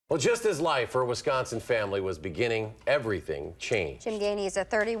Well, just as life for a Wisconsin family was beginning, everything changed. Jim Gainey is a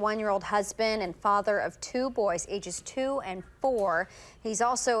 31-year-old husband and father of two boys, ages 2 and 4. He's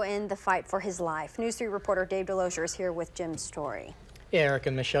also in the fight for his life. News 3 reporter Dave DeLozier is here with Jim's story. Yeah, Eric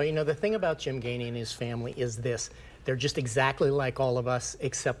and Michelle, you know, the thing about Jim Gainey and his family is this. They're just exactly like all of us,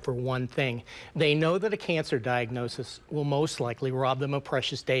 except for one thing. They know that a cancer diagnosis will most likely rob them of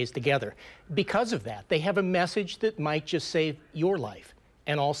precious days together. Because of that, they have a message that might just save your life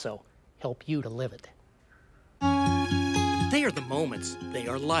and also help you to live it. They are the moments, they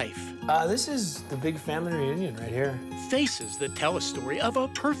are life. This is the big family reunion right here. Faces that tell a story of a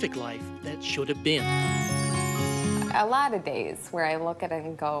perfect life that should have been. A lot of days where I look at it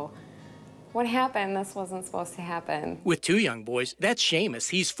and go, what happened? This wasn't supposed to happen. With two young boys, that's Shamus,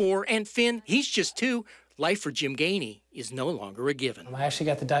 he's 4, and Finn, he's just 2. Life for Jim Gainey is no longer a given. I actually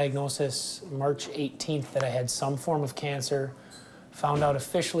got the diagnosis March 18th that I had some form of cancer. Found out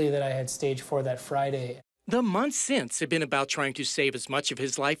officially that I had stage 4 that Friday. The months since have been about trying to save as much of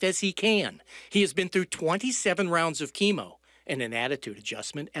his life as he can. He has been through 27 rounds of chemo and an attitude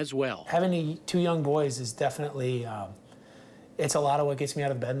adjustment as well. Having 2 young boys is definitely, it's a lot of what gets me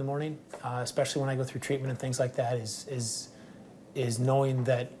out of bed in the morning, especially when I go through treatment and things like that, is knowing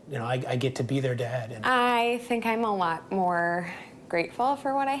that, you know, I get to be their dad. And I think I'm a lot more grateful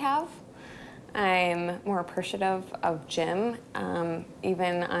for what I have. I'm more appreciative of Jim.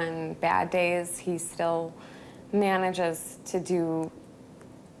 Even on bad days, he still manages to do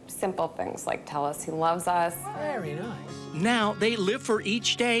simple things like tell us he loves us. Very nice. Now they live for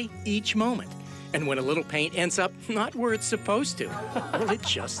each day, each moment. And when a little paint ends up not where it's supposed to, well, it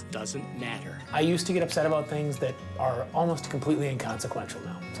just doesn't matter. I used to get upset about things that are almost completely inconsequential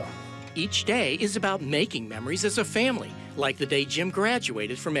now. So. Each day is about making memories as a family, like the day Jim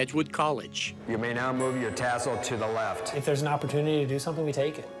graduated from Edgewood College. You may now move your tassel to the left. If there's an opportunity to do something, we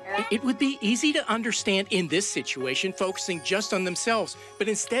take it. It would be easy to understand in this situation focusing just on themselves, but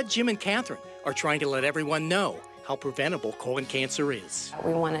instead Jim and Catherine are trying to let everyone know how preventable colon cancer is.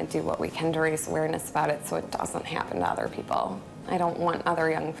 We want to do what we can to raise awareness about it so it doesn't happen to other people. I don't want other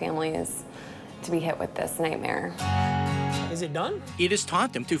young families to be hit with this nightmare. Is it done? It has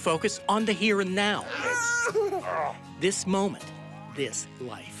taught them to focus on the here and now. This moment, this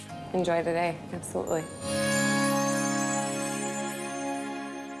life. Enjoy today, absolutely.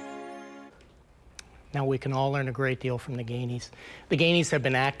 Now, we can all learn a great deal from the Gaineys. The Gaineys have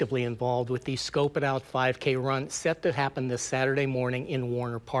been actively involved with the Scope It Out 5K run set to happen this Saturday morning in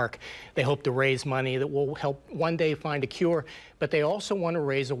Warner Park. They hope to raise money that will help one day find a cure, but they also want to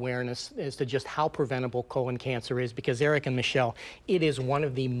raise awareness as to just how preventable colon cancer is, because Eric and Michelle, it is one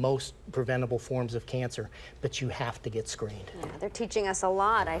of the most preventable forms of cancer, but you have to get screened. Yeah, they're teaching us a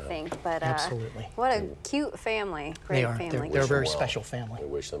lot, I think, but absolutely. What a cute family, great They are. family. They're a very special family. We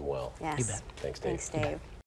wish them well. Yes. You bet. Thanks, Dave. Thanks, Dave.